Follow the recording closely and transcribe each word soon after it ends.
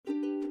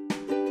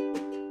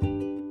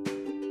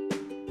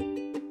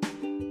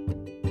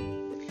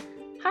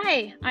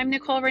Hi, I'm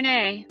Nicole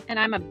Renee, and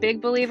I'm a big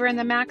believer in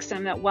the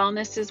maxim that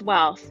wellness is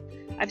wealth.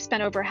 I've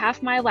spent over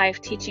half my life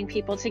teaching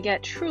people to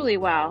get truly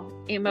well,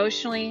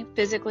 emotionally,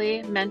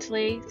 physically,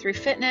 mentally, through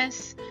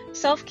fitness,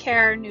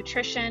 self-care,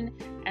 nutrition,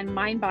 and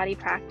mind-body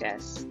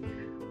practice.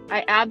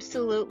 I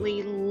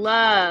absolutely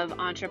love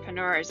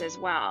entrepreneurs as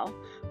well.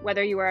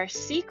 Whether you are a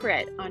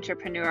secret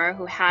entrepreneur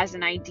who has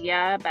an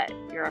idea, but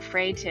you're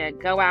afraid to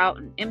go out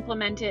and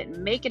implement it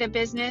and make it a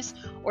business,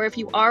 or if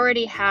you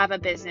already have a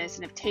business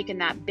and have taken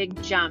that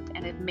big jump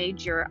and have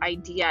made your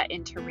idea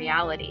into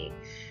reality.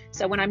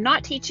 So when I'm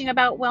not teaching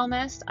about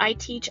wellness, I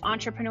teach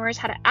entrepreneurs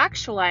how to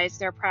actualize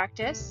their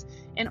practice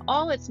in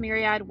all its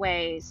myriad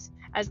ways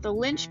as the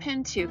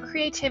linchpin to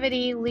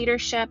creativity,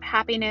 leadership,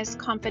 happiness,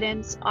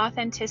 confidence,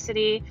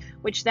 authenticity,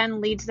 which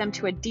then leads them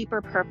to a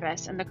deeper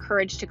purpose and the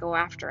courage to go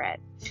after it.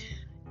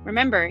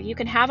 Remember, you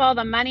can have all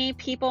the money,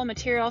 people,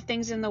 material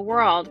things in the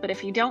world, but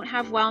if you don't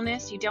have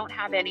wellness, you don't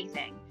have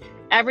anything.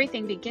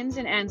 Everything begins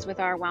and ends with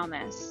our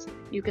wellness.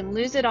 You can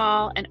lose it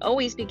all and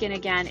always begin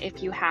again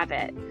if you have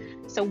it.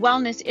 So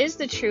wellness is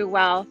the true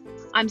wealth.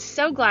 I'm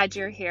so glad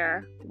you're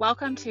here.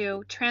 Welcome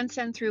to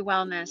Transcend Through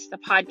Wellness, the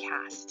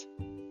podcast.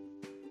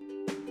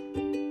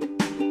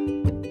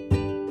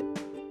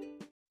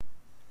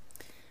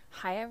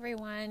 Hi,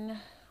 everyone.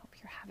 Hope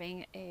you're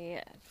having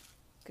a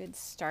good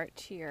start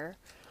to your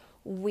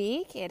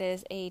week. It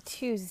is a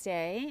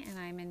Tuesday, and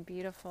I'm in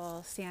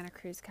beautiful Santa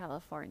Cruz,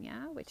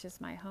 California, which is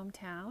my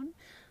hometown.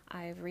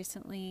 I've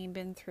recently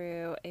been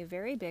through a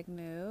very big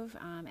move,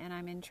 and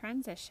I'm in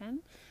transition.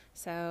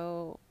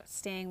 So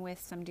staying with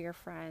some dear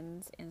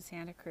friends in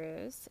Santa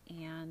Cruz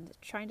and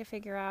trying to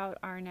figure out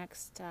our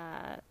next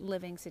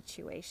living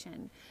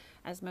situation.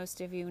 As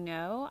most of you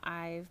know,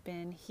 I've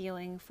been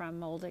healing from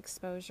mold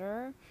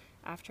exposure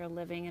after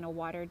living in a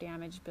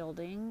water-damaged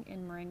building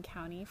in Marin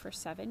County for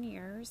 7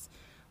 years,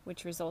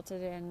 which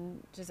resulted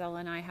in Giselle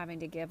and I having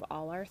to give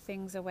all our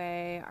things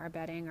away, our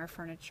bedding, our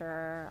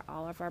furniture,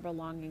 all of our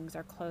belongings,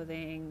 our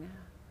clothing,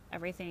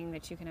 everything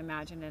that you can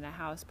imagine in a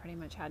house pretty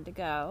much had to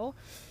go.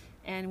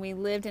 And we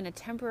lived in a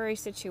temporary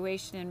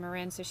situation in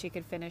Marin so she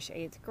could finish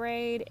 8th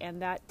grade, and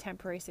that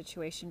temporary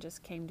situation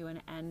just came to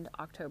an end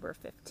October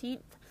 15th.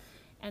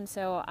 And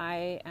so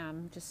I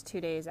am just 2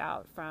 days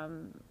out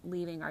from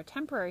leaving our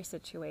temporary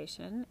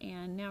situation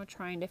and now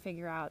trying to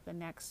figure out the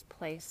next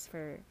place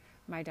for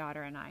my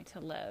daughter and I to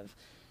live.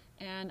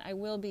 And I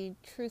will be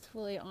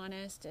truthfully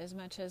honest, as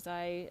much as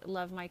I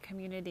love my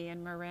community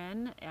in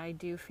Marin, I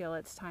do feel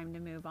it's time to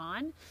move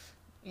on.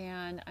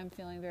 And I'm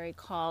feeling very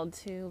called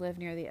to live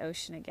near the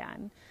ocean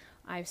again.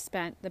 I've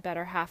spent the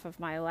better half of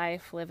my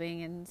life living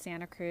in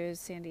Santa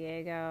Cruz, San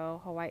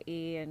Diego,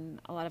 Hawaii,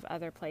 and a lot of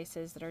other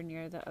places that are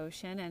near the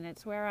ocean, and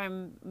it's where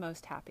I'm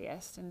most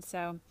happiest. And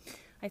so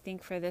I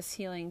think for this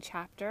healing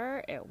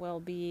chapter, it will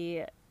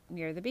be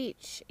near the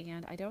beach.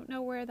 And I don't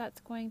know where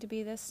that's going to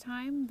be this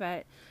time,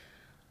 but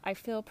I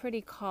feel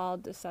pretty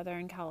called to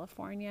Southern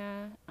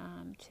California,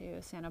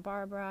 to Santa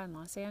Barbara and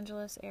Los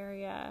Angeles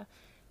area.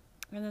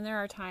 And then there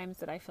are times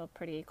that I feel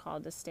pretty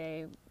called to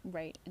stay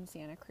right in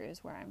Santa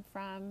Cruz where I'm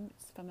from.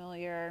 It's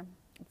familiar.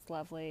 It's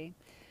lovely.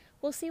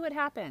 We'll see what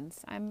happens.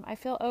 I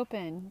feel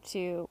open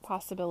to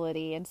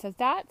possibility. And so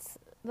that's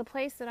the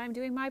place that I'm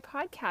doing my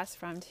podcast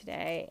from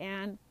today.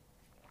 And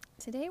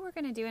today we're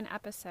going to do an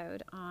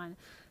episode on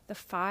the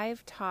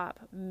 5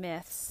 top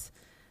myths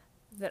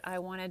that I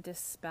want to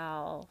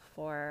dispel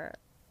for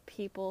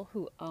people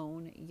who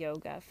own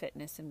yoga,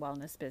 fitness, and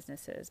wellness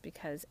businesses,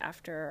 because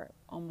after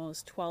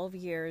almost 12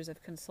 years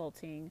of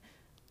consulting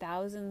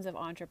thousands of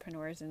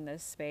entrepreneurs in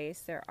this space,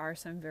 there are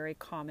some very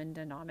common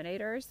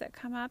denominators that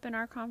come up in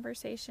our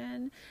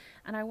conversation,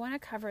 and I want to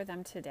cover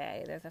them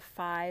today. They're the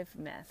 5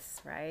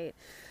 myths, right?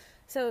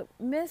 So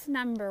myth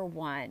number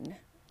 1,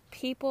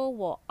 people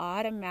will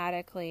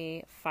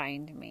automatically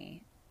find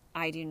me.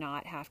 I do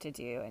not have to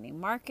do any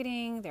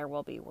marketing. There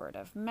will be word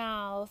of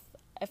mouth.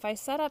 If I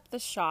set up the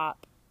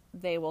shop,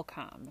 they will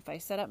come. If I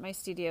set up my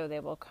studio, they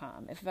will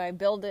come. If I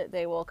build it,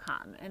 they will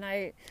come.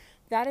 And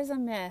that is a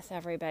myth,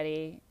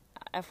 everybody,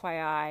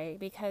 FYI,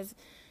 because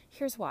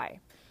here's why.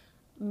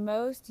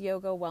 Most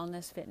yoga,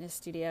 wellness, fitness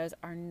studios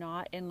are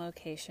not in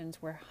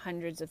locations where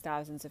hundreds of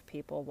thousands of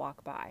people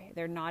walk by.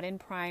 They're not in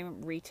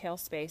prime retail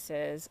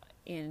spaces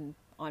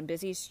on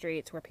busy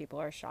streets where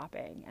people are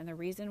shopping. And the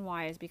reason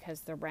why is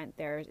because the rent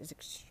there is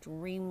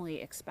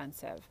extremely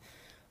expensive.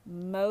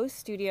 Most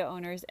studio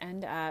owners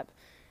end up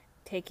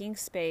taking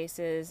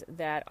spaces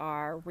that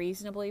are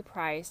reasonably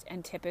priced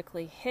and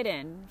typically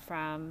hidden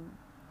from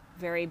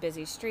very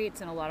busy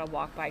streets and a lot of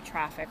walk-by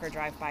traffic or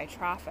drive-by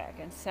traffic.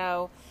 And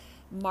so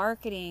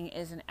marketing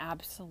is an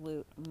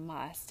absolute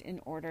must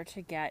in order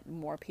to get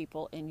more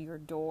people in your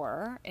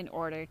door, in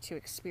order to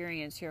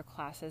experience your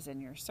classes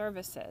and your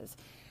services.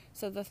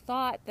 So the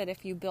thought that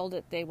if you build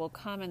it, they will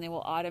come and they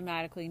will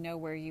automatically know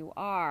where you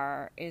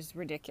are is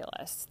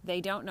ridiculous. They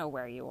don't know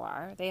where you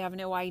are. They have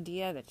no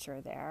idea that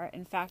you're there.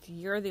 In fact,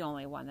 you're the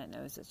only one that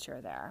knows that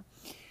you're there.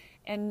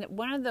 And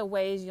one of the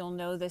ways you'll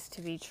know this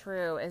to be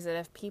true is that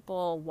if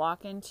people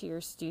walk into your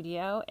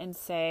studio and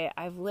say,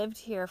 I've lived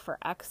here for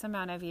X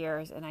amount of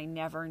years and I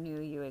never knew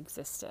you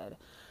existed,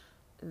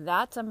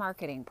 that's a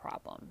marketing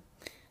problem.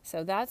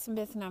 So that's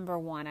myth number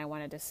one. I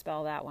want to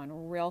dispel that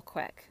one real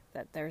quick,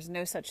 that there's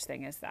no such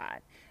thing as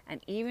that. And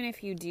even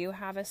if you do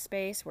have a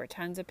space where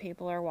tons of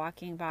people are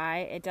walking by,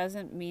 it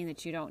doesn't mean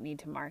that you don't need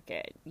to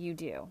market. You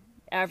do.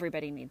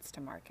 Everybody needs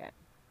to market.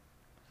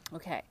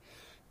 Okay.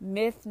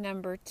 Myth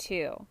number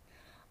two.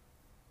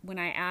 When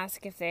I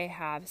ask if they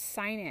have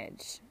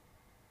signage,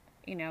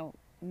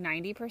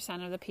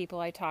 90% of the people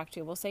I talk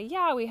to will say,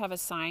 yeah, we have a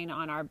sign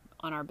on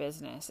our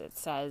business. It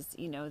says,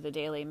 the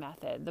Daily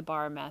Method, the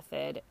Bar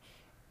Method,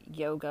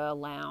 Yoga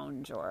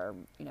Lounge, or,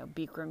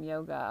 Bikram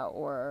Yoga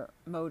or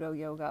Moto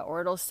Yoga,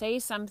 or it'll say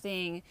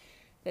something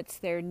that's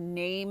their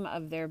name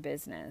of their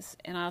business.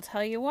 And I'll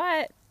tell you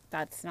what,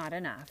 that's not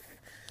enough.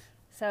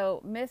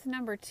 So myth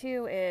number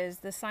two is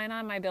the sign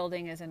on my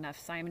building is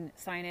enough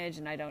signage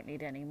and I don't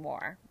need any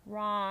more.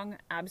 Wrong.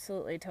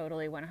 Absolutely,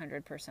 totally,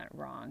 100%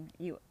 wrong.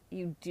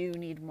 You do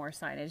need more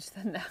signage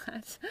than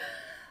that.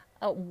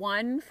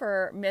 One,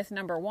 for myth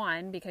number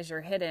one, because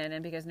you're hidden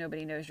and because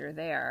nobody knows you're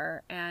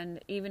there. And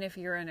even if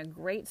you're in a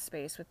great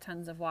space with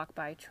tons of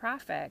walk-by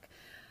traffic,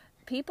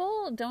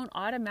 people don't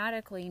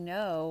automatically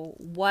know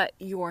what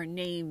your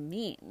name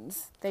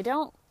means. They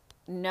don't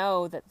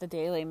know that the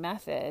Daily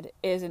Method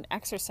is an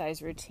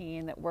exercise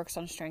routine that works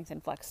on strength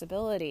and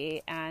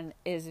flexibility and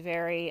is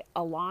very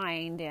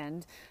aligned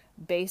and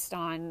based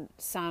on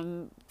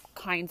some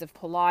kinds of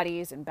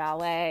Pilates and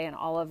ballet and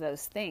all of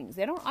those things.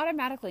 They don't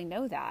automatically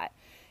know that.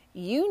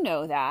 You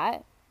know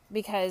that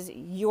because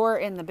you're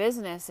in the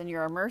business and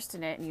you're immersed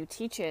in it and you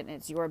teach it and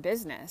it's your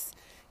business.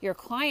 Your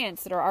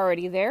clients that are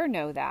already there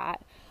know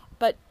that,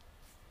 but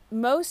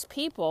most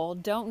people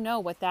don't know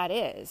what that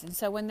is. And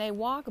so when they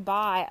walk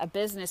by a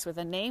business with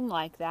a name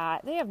like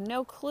that, they have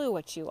no clue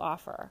what you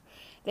offer.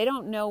 They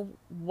don't know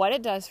what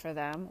it does for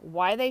them,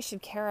 why they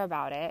should care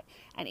about it.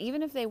 And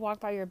even if they walk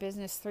by your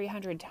business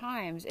 300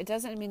 times, it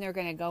doesn't mean they're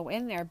going to go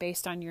in there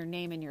based on your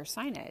name and your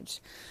signage.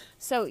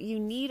 So you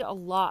need a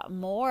lot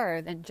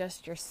more than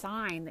just your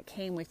sign that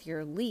came with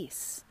your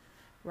lease,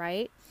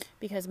 right?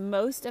 Because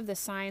most of the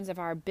signs of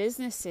our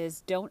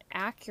businesses don't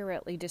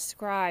accurately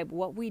describe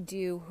what we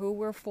do, who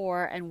we're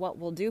for, and what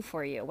we'll do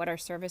for you, what our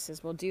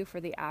services will do for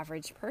the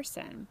average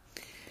person.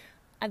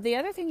 And the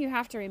other thing you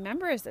have to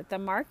remember is that the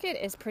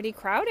market is pretty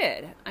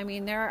crowded. I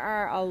mean, there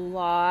are a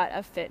lot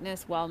of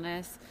fitness,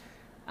 wellness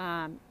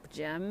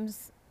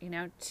gyms,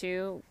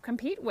 to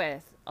compete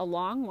with,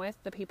 along with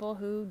the people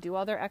who do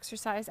all their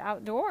exercise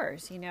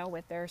outdoors,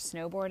 with their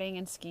snowboarding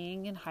and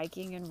skiing and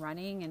hiking and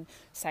running and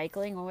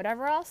cycling or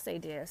whatever else they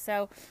do.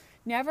 So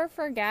never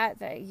forget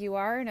that you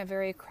are in a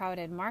very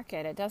crowded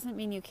market. It doesn't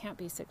mean you can't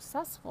be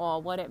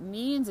successful. What it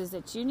means is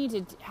that you need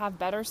to have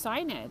better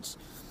signage.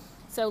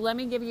 So let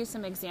me give you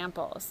some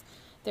examples.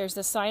 There's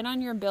the sign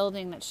on your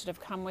building that should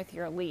have come with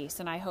your lease,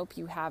 and I hope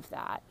you have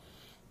that.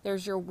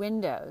 There's your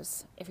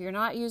windows. If you're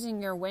not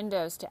using your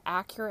windows to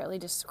accurately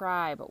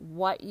describe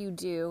what you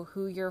do,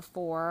 who you're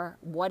for,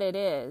 what it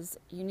is,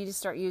 you need to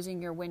start using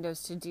your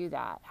windows to do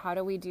that. How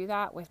do we do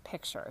that? With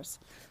pictures.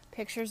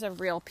 Pictures of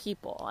real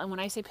people. And when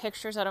I say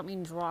pictures, I don't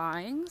mean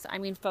drawings. I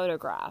mean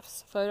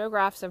photographs.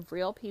 Photographs of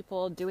real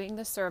people doing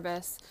the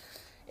service.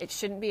 It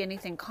shouldn't be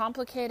anything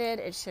complicated.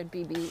 It should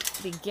be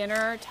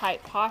beginner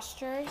type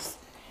postures.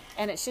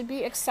 And it should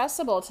be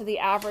accessible to the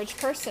average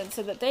person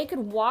so that they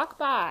could walk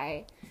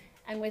by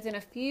and within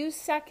a few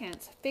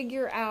seconds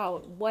figure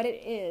out what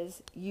it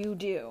is you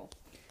do.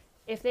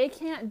 If they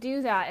can't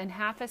do that in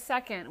half a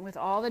second with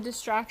all the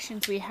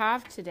distractions we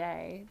have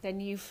today, then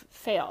you've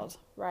failed,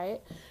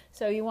 right?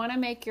 So you want to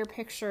make your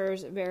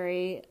pictures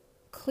very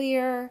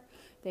clear.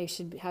 They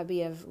should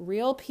be of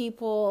real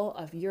people,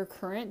 of your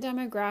current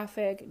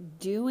demographic,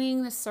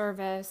 doing the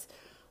service,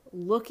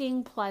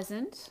 looking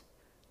pleasant,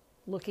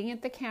 looking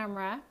at the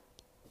camera.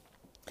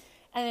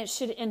 And it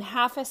should, in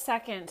half a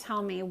second,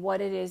 tell me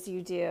what it is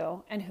you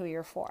do and who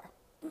you're for.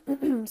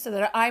 So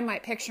that I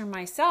might picture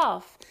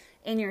myself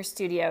in your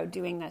studio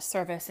doing this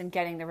service and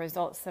getting the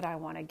results that I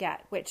want to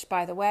get. Which,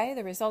 by the way,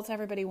 the results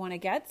everybody want to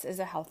get is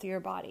a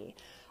healthier body,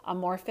 a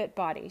more fit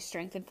body,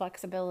 strength and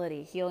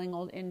flexibility, healing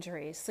old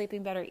injuries,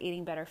 sleeping better,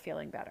 eating better,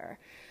 feeling better.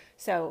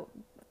 So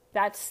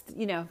that's,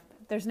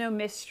 there's no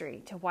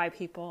mystery to why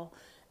people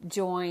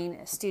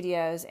join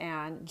studios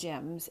and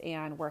gyms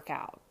and work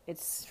out.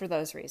 It's for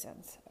those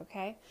reasons,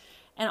 okay?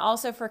 And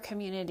also for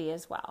community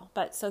as well.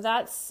 But so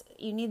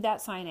you need that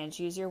signage.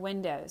 Use your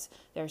windows.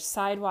 There's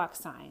sidewalk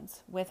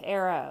signs with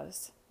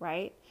arrows,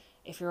 right?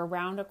 If you're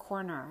around a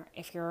corner,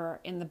 if you're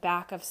in the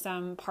back of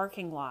some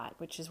parking lot,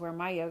 which is where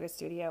my yoga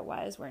studio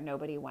was, where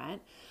nobody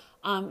went,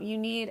 you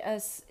need a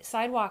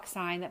sidewalk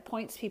sign that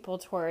points people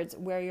towards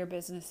where your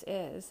business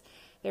is.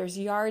 There's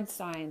yard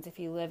signs if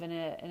you live in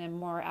a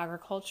more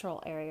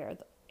agricultural area.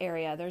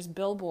 There's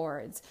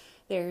billboards.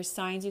 There's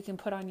signs you can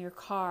put on your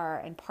car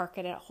and park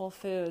it at Whole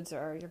Foods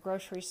or your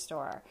grocery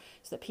store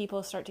so that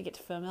people start to get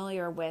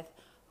familiar with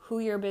who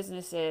your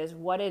business is,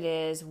 what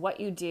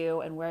you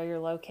do, and where you're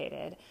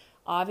located.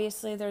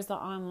 Obviously, there's the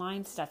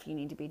online stuff you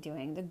need to be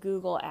doing, the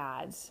Google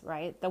ads,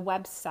 right? The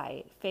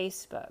website,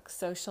 Facebook,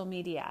 social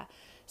media.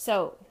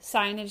 So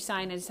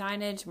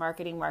signage,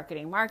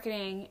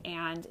 marketing.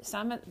 And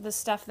some of the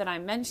stuff that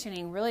I'm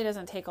mentioning really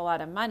doesn't take a lot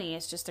of money.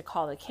 It's just a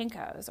call to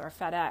Kinko's or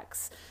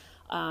FedEx.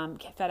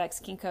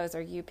 FedEx, Kinko's,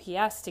 or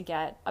UPS to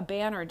get a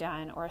banner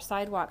done, or a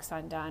sidewalk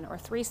sign done, or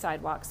 3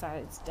 sidewalk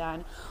signs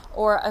done,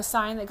 or a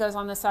sign that goes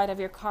on the side of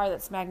your car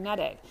that's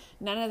magnetic.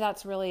 None of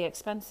that's really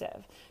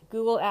expensive.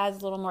 Google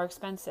Ads, a little more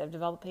expensive.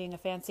 Developing a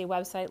fancy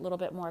website, a little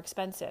bit more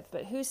expensive.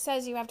 But who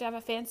says you have to have a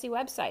fancy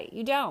website?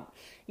 You don't.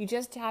 You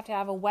just have to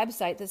have a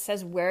website that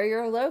says where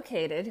you're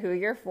located, who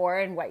you're for,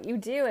 and what you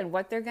do, and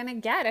what they're going to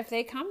get if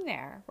they come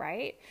there,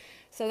 right?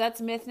 So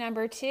that's myth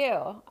number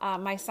 2.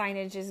 My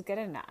signage is good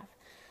enough.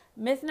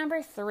 Myth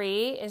number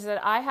 3 is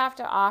that I have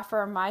to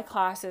offer my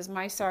classes,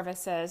 my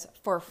services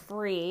for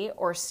free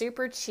or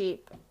super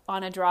cheap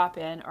on a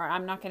drop-in, or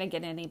I'm not going to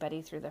get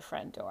anybody through the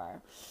front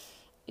door.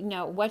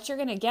 No, what you're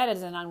going to get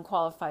is an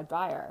unqualified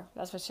buyer.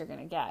 That's what you're going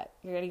to get.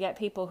 You're going to get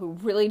people who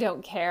really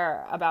don't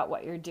care about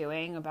what you're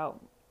doing, about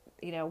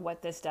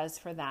what this does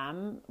for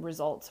them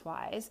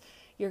results-wise.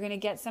 You're going to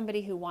get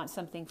somebody who wants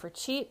something for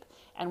cheap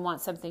and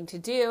wants something to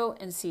do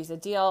and sees a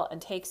deal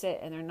and takes it,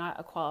 and they're not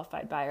a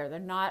qualified buyer. They're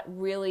not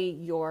really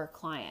your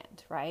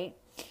client, right?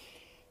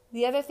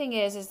 The other thing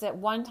is that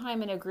one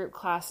time in a group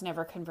class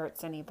never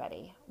converts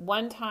anybody.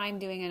 One time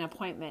doing an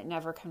appointment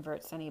never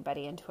converts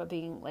anybody into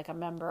being like a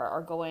member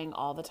or going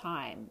all the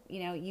time.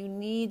 You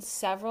need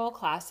several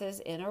classes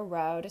in a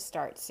row to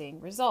start seeing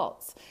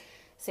results.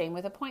 Same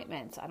with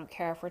appointments. I don't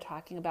care if we're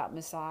talking about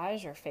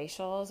massage or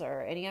facials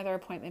or any other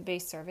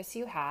appointment-based service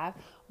you have.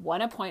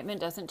 One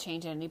appointment doesn't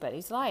change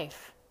anybody's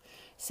life.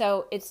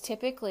 So it's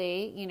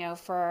typically,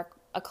 for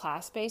a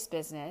class-based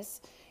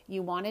business,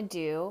 you want to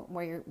do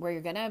where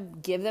you're going to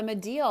give them a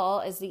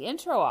deal as the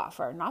intro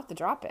offer, not the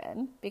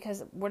drop-in,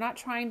 because we're not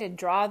trying to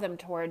draw them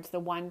towards the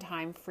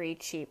one-time free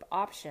cheap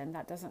option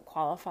that doesn't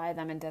qualify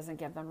them and doesn't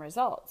give them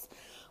results.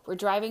 We're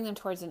driving them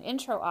towards an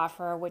intro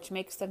offer, which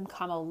makes them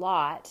come a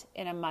lot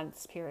in a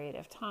month's period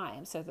of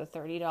time. So the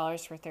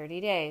 $30 for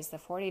 30 days, the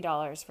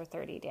 $40 for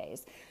 30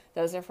 days,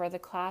 those are for the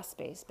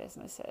class-based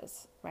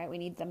businesses, right? We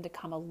need them to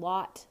come a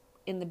lot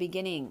in the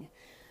beginning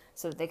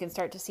so that they can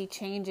start to see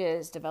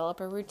changes,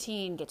 develop a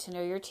routine, get to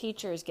know your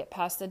teachers, get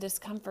past the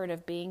discomfort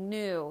of being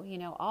new,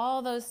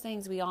 all those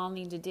things we all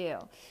need to do.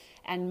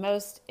 And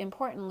most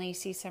importantly,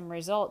 see some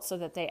results so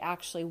that they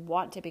actually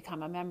want to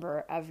become a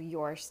member of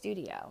your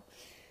studio.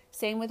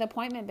 Same with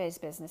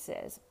appointment-based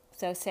businesses.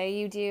 So say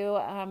you do,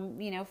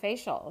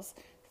 facials,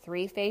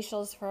 3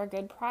 facials for a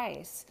good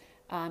price.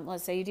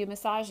 Let's say you do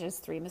massages,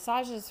 3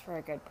 massages for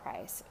a good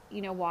price.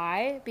 You know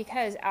why?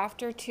 Because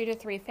after 2 to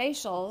 3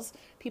 facials,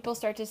 people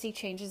start to see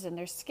changes in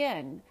their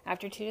skin.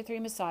 After 2 to 3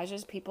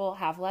 massages, people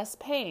have less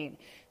pain.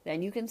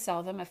 Then you can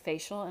sell them a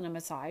facial and a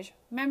massage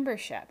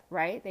membership,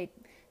 right?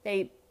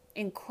 They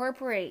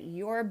incorporate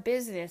your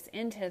business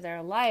into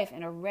their life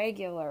in a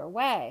regular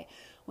way.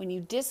 When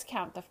you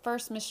discount the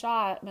first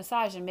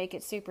massage and make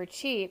it super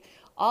cheap,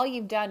 all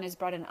you've done is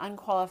brought an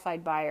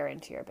unqualified buyer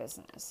into your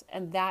business,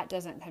 and that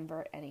doesn't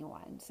convert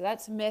anyone. So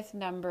that's myth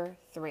number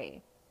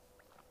 3.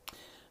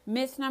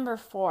 Myth number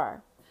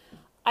 4,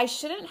 I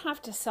shouldn't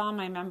have to sell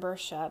my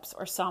memberships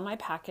or sell my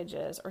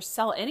packages or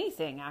sell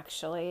anything,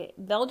 actually.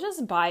 They'll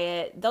just buy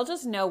it. They'll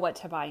just know what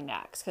to buy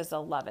next because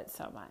they'll love it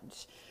so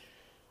much.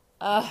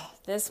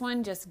 This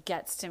one just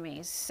gets to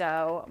me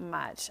so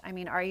much. I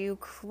mean, are you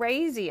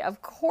crazy?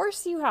 Of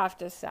course you have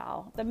to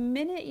sell. The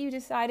minute you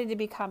decided to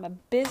become a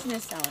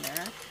business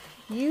owner,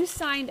 you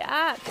signed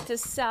up to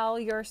sell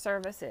your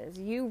services.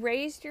 You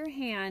raised your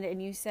hand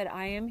and you said,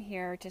 I am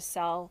here to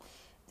sell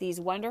these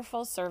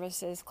wonderful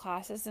services,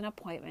 classes, and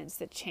appointments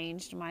that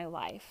changed my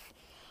life.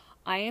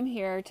 I am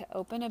here to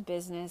open a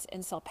business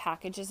and sell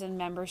packages and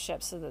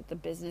memberships so that the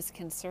business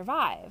can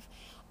survive.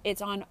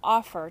 It's on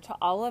offer to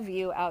all of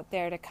you out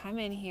there to come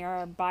in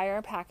here, buy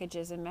our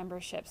packages and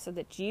memberships so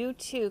that you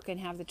too can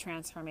have the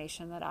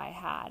transformation that I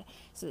had,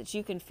 so that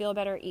you can feel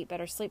better, eat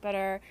better, sleep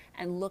better,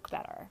 and look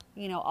better.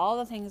 All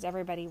the things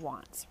everybody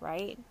wants,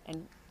 right?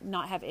 And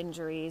not have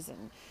injuries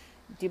and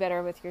do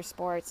better with your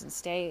sports and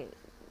stay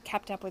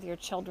kept up with your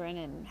children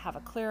and have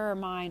a clearer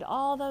mind,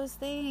 all those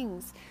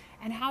things.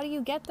 And how do you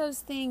get those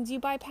things? You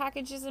buy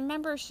packages and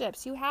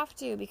memberships. You have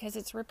to, because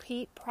it's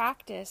repeat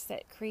practice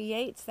that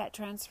creates that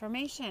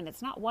transformation.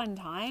 It's not one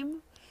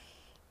time.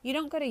 You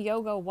don't go to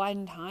yoga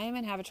one time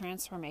and have a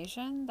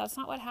transformation. That's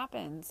not what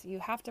happens. You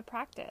have to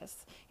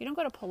practice. You don't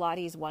go to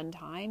Pilates one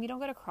time. You don't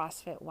go to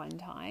CrossFit one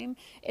time.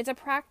 It's a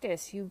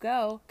practice. You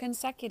go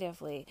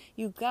consecutively.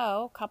 You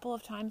go a couple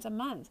of times a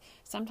month,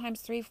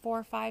 sometimes 3,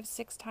 4, 5,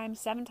 6 times,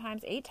 7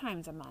 times, 8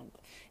 times a month.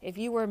 If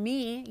you were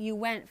me, you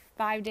went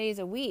 5 days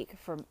a week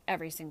for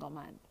every single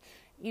month.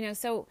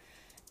 So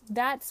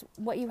that's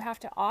what you have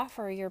to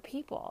offer your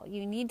people.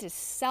 You need to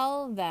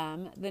sell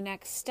them the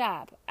next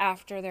step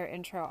after their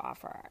intro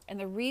offer. And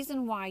the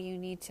reason why you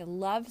need to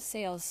love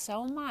sales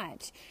so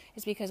much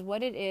is because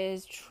what it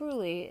is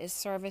truly is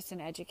service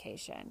and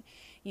education.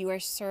 You are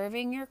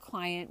serving your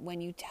client when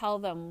you tell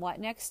them what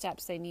next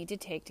steps they need to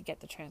take to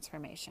get the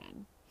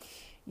transformation.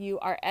 You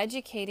are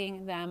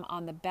educating them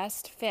on the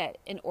best fit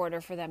in order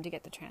for them to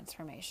get the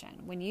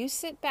transformation. When you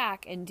sit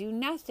back and do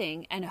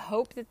nothing and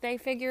hope that they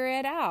figure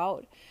it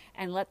out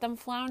and let them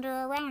flounder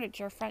around at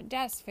your front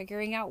desk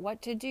figuring out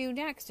what to do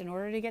next in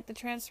order to get the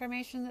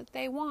transformation that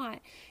they want,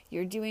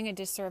 you're doing a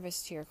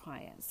disservice to your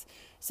clients.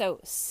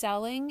 So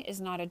selling is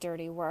not a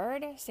dirty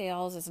word.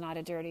 Sales is not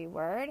a dirty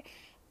word.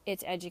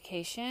 It's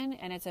education,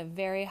 and it's a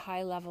very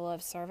high level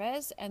of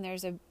service, and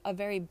there's a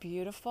very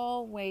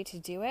beautiful way to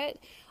do it,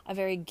 a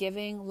very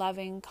giving,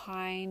 loving,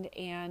 kind,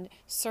 and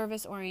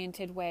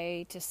service-oriented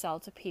way to sell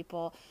to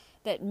people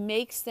that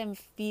makes them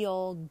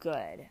feel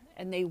good,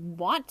 and they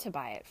want to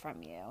buy it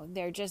from you.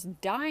 They're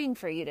just dying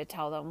for you to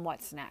tell them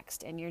what's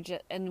next,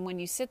 and when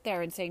you sit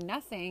there and say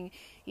nothing,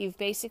 you've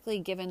basically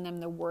given them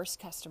the worst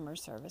customer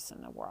service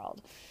in the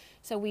world.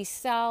 So we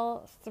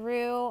sell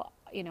through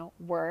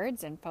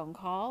words and phone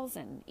calls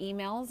and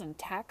emails and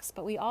texts,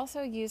 but we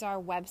also use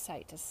our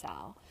website to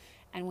sell.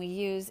 And we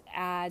use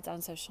ads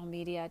on social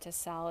media to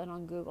sell and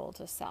on Google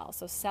to sell.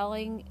 So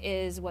selling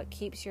is what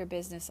keeps your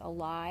business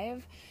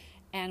alive.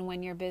 And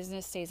when your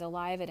business stays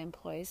alive, it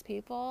employs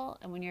people.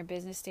 And when your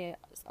business stays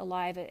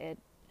alive, it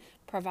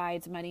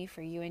provides money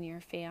for you and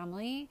your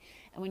family.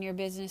 And when your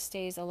business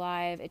stays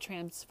alive, it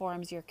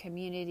transforms your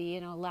community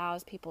and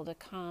allows people to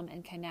come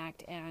and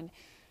connect and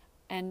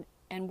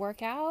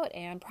work out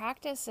and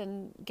practice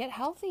and get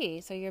healthy.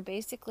 So you're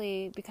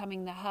basically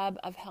becoming the hub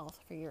of health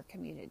for your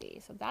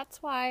community. So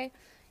that's why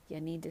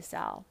you need to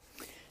sell.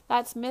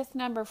 That's myth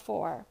number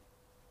 4.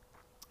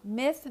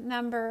 Myth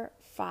number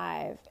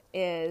 5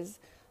 is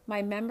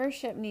my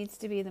membership needs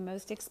to be the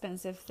most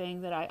expensive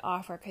thing that I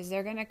offer because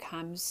they're going to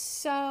come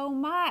so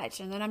much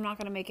and then I'm not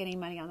going to make any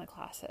money on the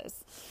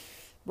classes.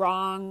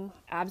 Wrong.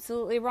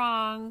 Absolutely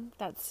wrong.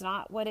 That's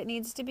not what it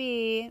needs to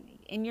be.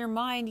 In your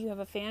mind, you have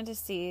a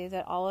fantasy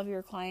that all of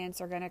your clients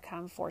are going to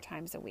come 4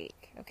 times a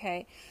week,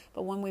 okay?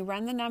 But when we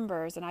run the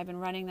numbers, and I've been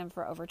running them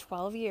for over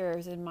 12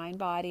 years in Mind,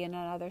 Body, and in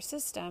other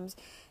systems,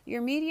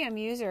 your medium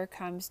user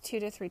comes 2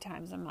 to 3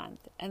 times a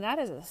month. And that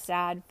is a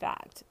sad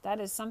fact. That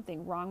is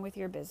something wrong with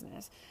your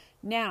business.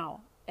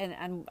 Now,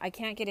 and I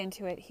can't get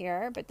into it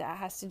here, but that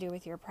has to do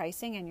with your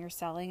pricing and your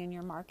selling and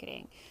your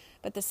marketing.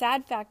 But the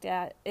sad fact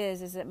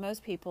is that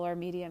most people are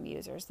medium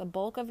users. The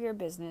bulk of your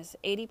business,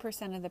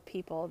 80% of the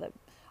people that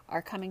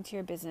are coming to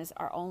your business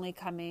are only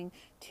coming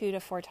 2 to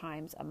 4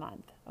 times a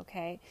month,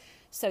 okay?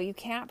 So you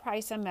can't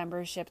price a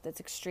membership that's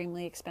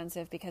extremely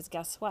expensive because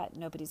guess what?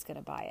 Nobody's going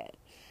to buy it.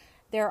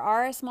 There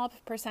are a small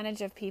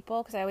percentage of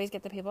people, because I always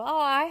get the people, oh,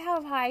 I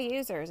have high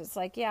users. It's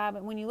like, yeah,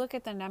 but when you look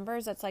at the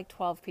numbers, that's like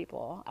 12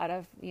 people out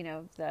of,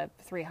 the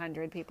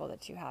 300 people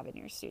that you have in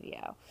your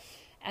studio.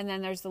 And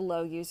then there's the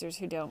low users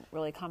who don't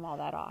really come all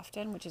that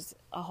often, which is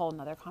a whole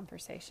nother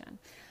conversation.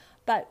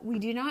 But we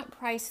do not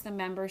price the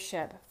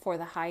membership for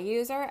the high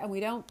user, and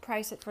we don't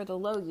price it for the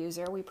low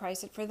user. We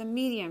price it for the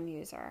medium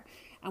user.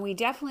 And we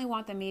definitely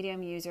want the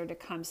medium user to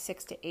come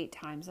 6 to 8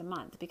 times a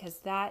month because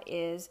that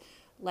is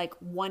like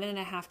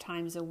 1.5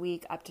 times a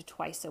week up to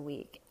twice a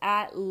week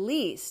at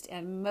least.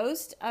 And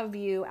most of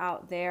you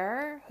out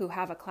there who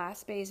have a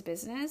class-based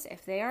business,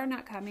 if they are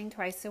not coming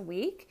twice a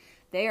week,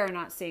 they are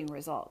not seeing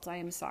results. I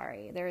am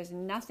sorry. There is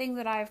nothing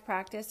that I've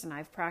practiced, and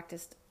I've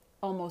practiced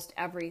almost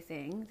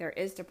everything there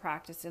is to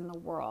practice in the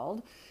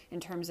world in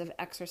terms of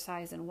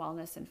exercise and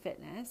wellness and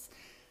fitness.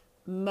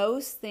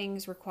 Most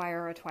things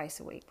require a twice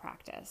a week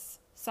practice.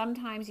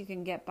 Sometimes you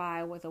can get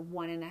by with a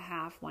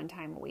 1.5 one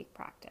time a week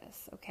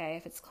practice, okay,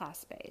 if it's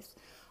class-based.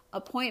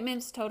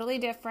 Appointments, totally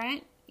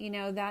different. You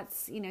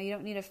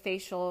don't need a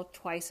facial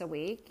twice a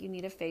week. You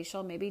need a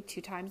facial maybe 2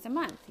 times a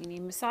month. You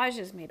need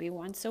massages maybe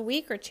once a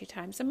week or 2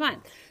 times a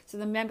month. So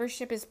the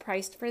membership is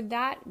priced for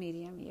that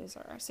medium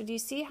user. So do you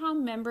see how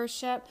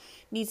membership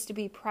needs to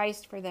be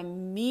priced for the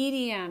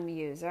medium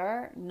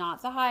user,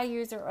 not the high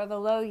user or the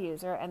low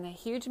user? And the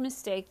huge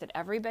mistake that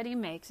everybody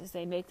makes is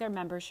they make their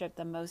membership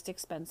the most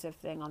expensive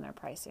thing on their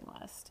pricing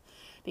list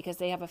because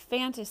they have a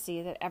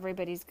fantasy that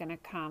everybody's going to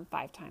come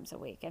 5 times a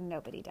week, and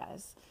nobody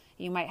does.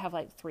 You might have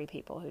like 3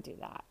 people who do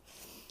that.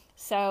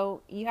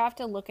 So you have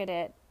to look at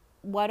it.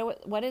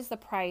 What is the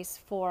price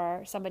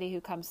for somebody who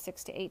comes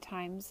 6 to 8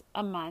 times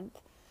a month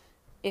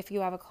if you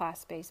have a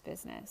class-based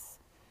business?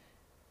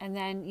 And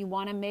then you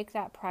want to make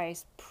that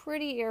price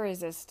pretty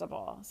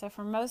irresistible. So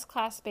for most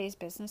class-based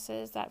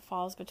businesses, that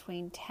falls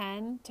between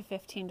 $10 to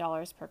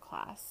 $15 per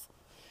class.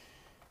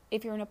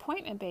 If you're an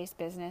appointment-based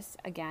business,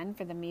 again,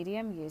 for the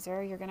medium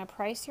user, you're going to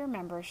price your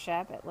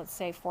membership at, let's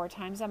say, 4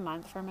 times a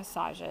month for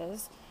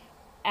massages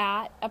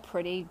at a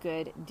pretty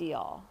good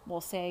deal. We'll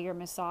say your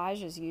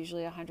massage is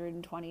usually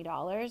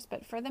 $120,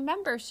 but for the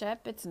membership,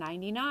 it's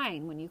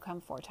 $99 when you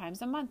come 4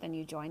 times a month and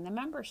you join the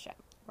membership.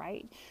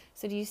 right?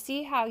 So do you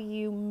see how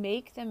you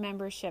make the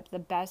membership the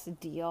best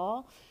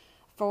deal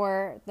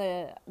for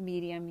the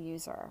medium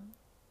user?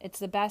 It's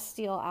the best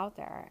deal out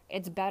there.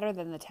 It's better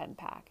than the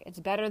 10-pack. It's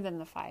better than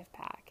the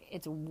 5-pack.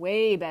 It's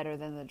way better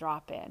than the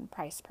drop-in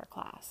price per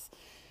class.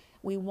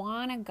 We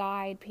want to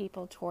guide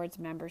people towards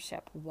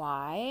membership.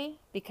 Why?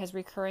 Because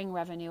recurring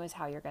revenue is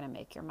how you're going to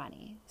make your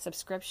money.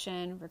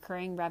 Subscription,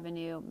 recurring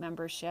revenue,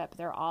 membership,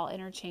 they're all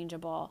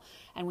interchangeable.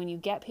 And when you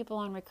get people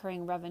on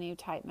recurring revenue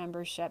type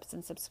memberships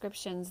and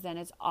subscriptions, then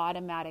it's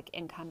automatic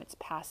income, it's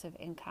passive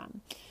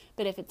income.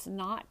 But if it's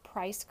not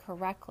priced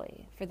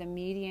correctly for the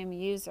medium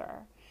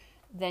user,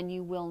 then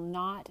you will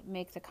not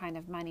make the kind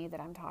of money that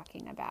I'm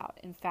talking about.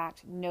 In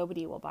fact,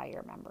 nobody will buy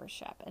your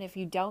membership. And if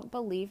you don't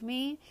believe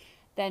me,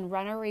 then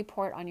run a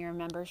report on your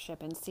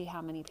membership and see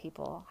how many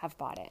people have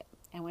bought it.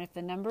 And if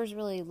the number's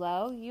really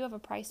low, you have a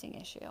pricing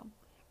issue,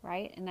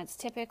 right? And that's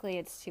typically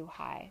it's too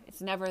high.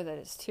 It's never that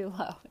it's too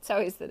low. It's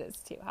always that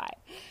it's too high.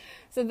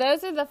 So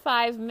those are the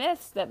 5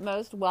 myths that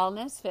most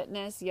wellness,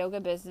 fitness,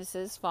 yoga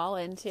businesses fall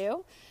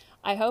into.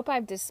 I hope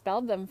I've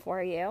dispelled them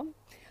for you.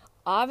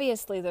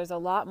 Obviously, there's a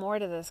lot more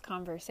to this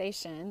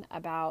conversation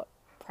about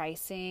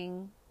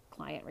pricing,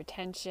 client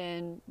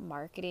retention,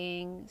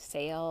 marketing,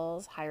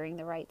 sales, hiring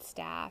the right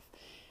staff.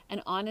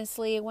 And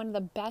honestly, one of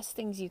the best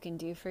things you can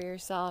do for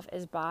yourself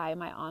is buy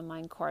my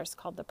online course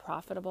called The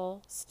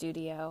Profitable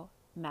Studio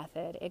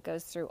Method. It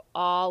goes through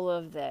all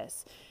of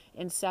this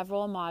in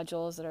several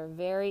modules that are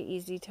very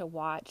easy to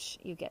watch.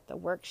 You get the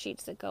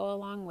worksheets that go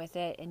along with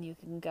it, and you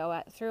can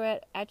go through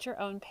it at your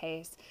own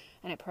pace,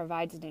 and it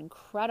provides an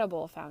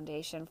incredible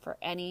foundation for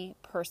any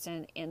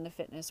person in the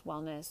fitness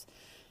wellness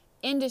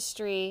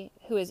industry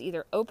who is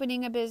either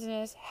opening a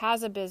business,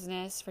 has a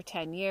business for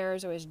 10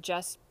 years, or has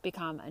just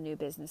become a new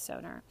business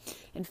owner.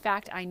 In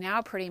fact, I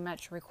now pretty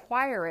much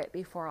require it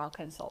before I'll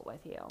consult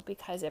with you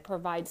because it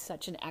provides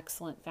such an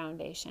excellent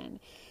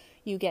foundation.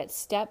 You get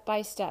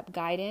step-by-step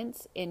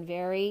guidance in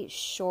very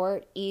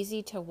short,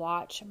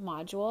 easy-to-watch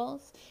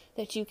modules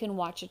that you can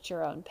watch at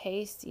your own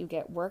pace. You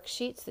get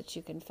worksheets that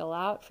you can fill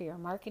out for your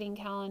marketing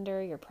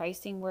calendar, your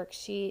pricing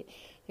worksheet.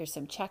 There's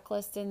some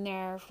checklists in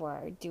there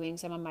for doing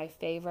some of my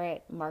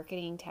favorite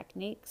marketing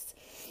techniques,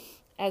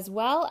 as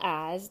well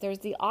as there's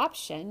the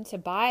option to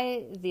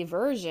buy the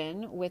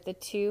version with the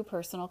 2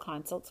 personal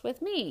consults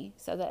with me,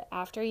 so that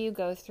after you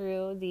go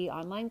through the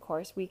online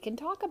course, we can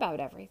talk about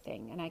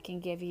everything, and I can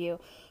give you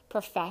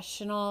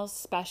professional,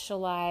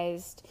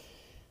 specialized,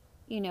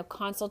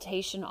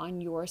 consultation on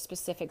your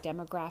specific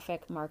demographic,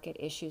 market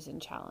issues,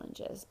 and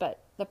challenges. But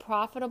the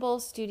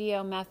Profitable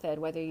Studio Method,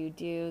 whether you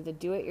do the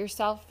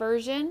do-it-yourself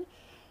version,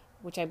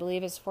 which I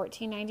believe is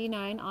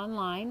 $14.99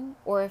 online,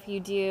 or if you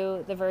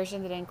do the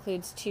version that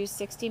includes 2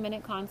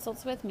 60-minute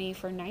consults with me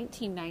for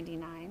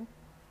 $19.99,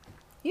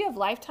 you have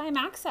lifetime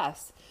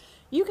access.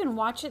 You can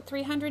watch it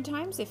 300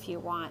 times if you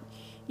want.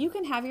 You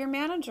can have your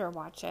manager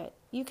watch it.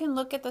 You can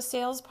look at the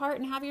sales part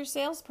and have your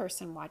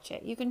salesperson watch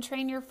it. You can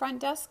train your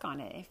front desk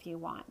on it if you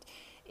want.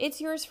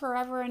 It's yours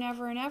forever and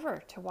ever and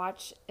ever to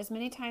watch as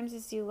many times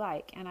as you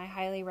like, and I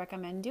highly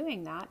recommend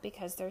doing that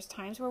because there's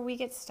times where we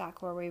get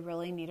stuck where we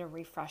really need a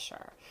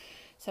refresher.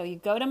 So you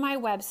go to my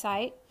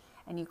website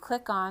and you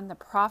click on the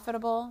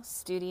Profitable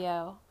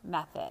Studio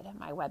Method.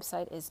 My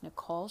website is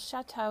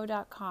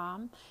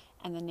NicoleChateau.com,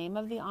 and the name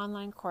of the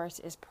online course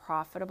is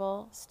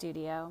Profitable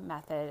Studio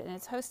Method, and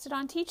it's hosted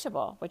on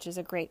Teachable, which is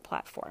a great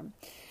platform.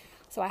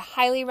 So I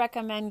highly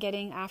recommend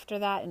getting after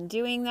that and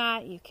doing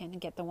that. You can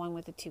get the one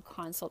with the 2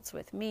 consults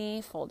with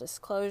me. Full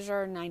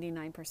disclosure,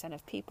 99%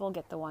 of people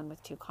get the one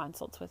with 2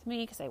 consults with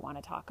me because they want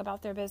to talk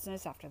about their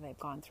business after they've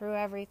gone through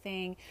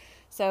everything.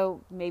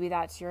 So maybe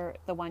that's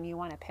the one you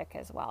want to pick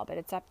as well, but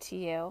it's up to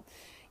you.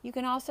 You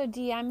can also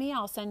DM me.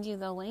 I'll send you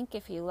the link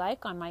if you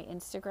like on my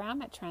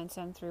Instagram at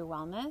Transcend Through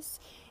Wellness.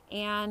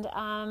 And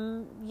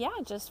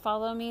just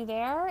follow me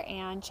there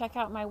and check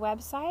out my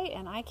website.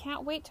 And I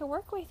can't wait to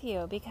work with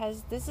you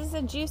because this is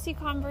a juicy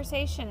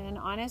conversation. And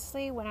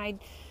honestly,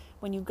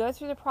 when you go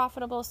through the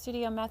Profitable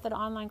Studio Method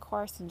online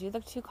course and do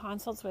the 2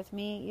 consults with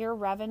me, your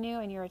revenue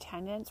and your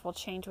attendance will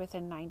change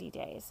within 90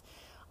 days.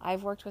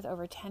 I've worked with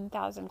over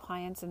 10,000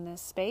 clients in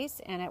this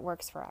space, and it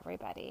works for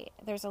everybody.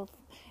 There's a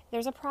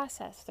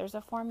process. There's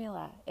a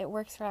formula. It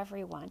works for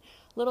everyone.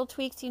 Little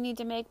tweaks you need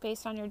to make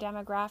based on your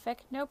demographic,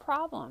 no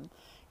problem.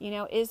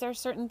 Is there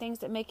certain things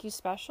that make you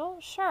special?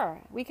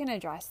 Sure, we can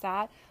address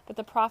that. But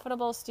the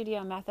Profitable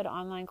Studio Method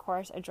online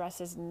course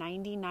addresses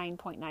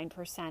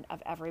 99.9%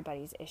 of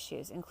everybody's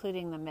issues,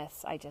 including the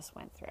myths I just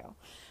went through.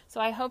 So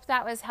I hope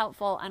that was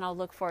helpful, and I'll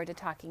look forward to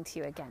talking to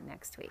you again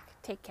next week.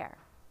 Take care.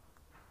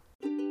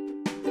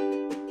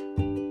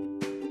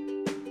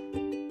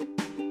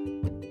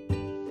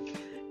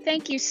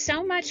 Thank you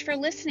so much for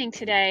listening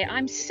today.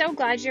 I'm so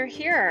glad you're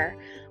here.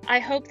 I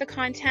hope the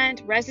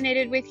content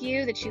resonated with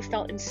you, that you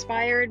felt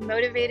inspired,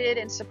 motivated,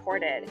 and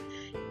supported.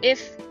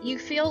 If you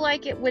feel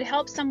like it would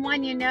help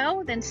someone you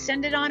know, then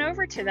send it on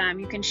over to them.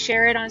 You can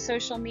share it on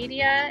social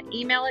media,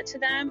 email it to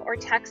them, or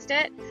text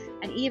it,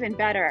 and even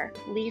better,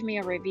 leave me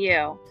a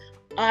review.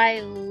 I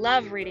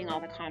love reading all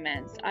the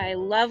comments. I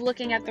love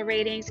looking at the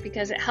ratings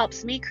because it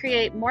helps me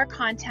create more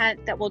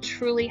content that will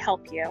truly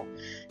help you.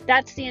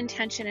 That's the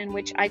intention in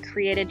which I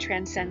created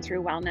Transcend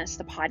Through Wellness,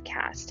 the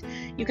podcast.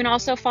 You can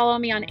also follow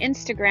me on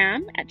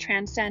Instagram at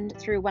Transcend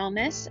Through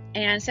Wellness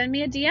and send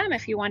me a DM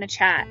if you want to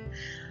chat.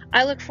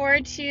 I look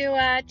forward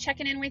to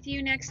checking in with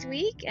you next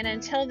week. And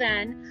until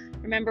then,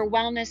 remember,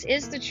 wellness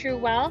is the true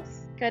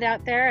wealth. Get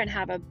out there and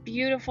have a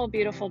beautiful,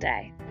 beautiful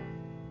day.